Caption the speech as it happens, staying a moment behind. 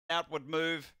outward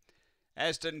move.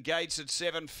 Aston Gates at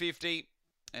 $7.50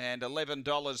 and $11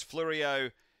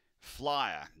 Flurio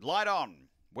Flyer. Light on.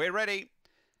 We're ready.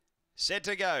 Set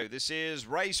to go. This is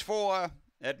race 4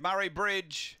 at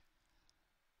Murray-Bridge.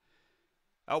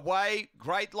 Away,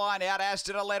 great line out.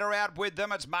 Aston Aletta out with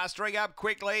them. It's mustering up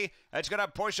quickly. It's going to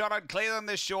push on and clear them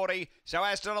this shorty. So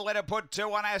Aston Aletta put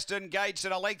 2 on Aston Gates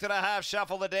and a length and a half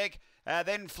shuffle the deck.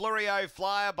 Then Flurio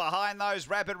Flyer behind those.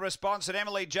 Rapid Response and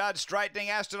Emily Judd straightening.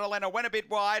 Aston Aletta went a bit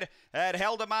wide. It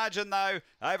held a margin though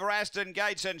over Aston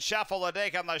Gates and shuffle the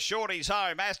deck on the shorties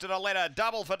home. Aston Aletta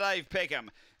double for Dave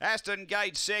Peckham. Aston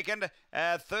Gates second.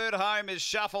 Third home is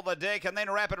Shuffle the Deck and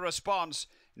then Rapid Response.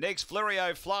 Next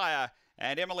Flurio Flyer.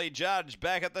 And Emily Judge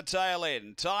back at the tail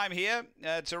end. Time here,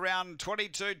 it's around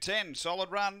 22.10.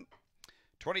 Solid run.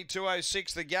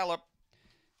 22.06 the gallop.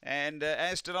 And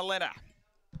Aston Aletta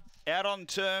out on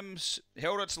terms,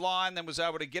 held its line, then was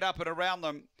able to get up and around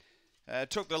them.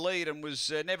 Took the lead and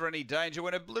was never any danger.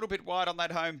 Went a little bit wide on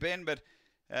that home bend, but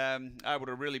able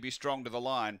to really be strong to the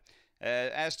line.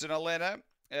 Aston Aletta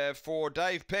for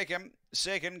Dave Peckham.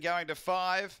 Second going to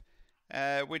 5.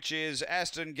 Which is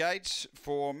Aston Gates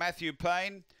for Matthew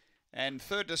Payne, and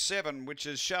third to 7, which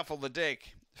is Shuffle the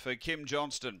Deck for Kim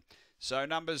Johnston. So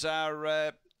numbers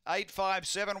are 8, 5,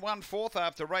 7, 1 4th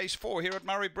after race 4 here at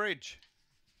Murray-Bridge.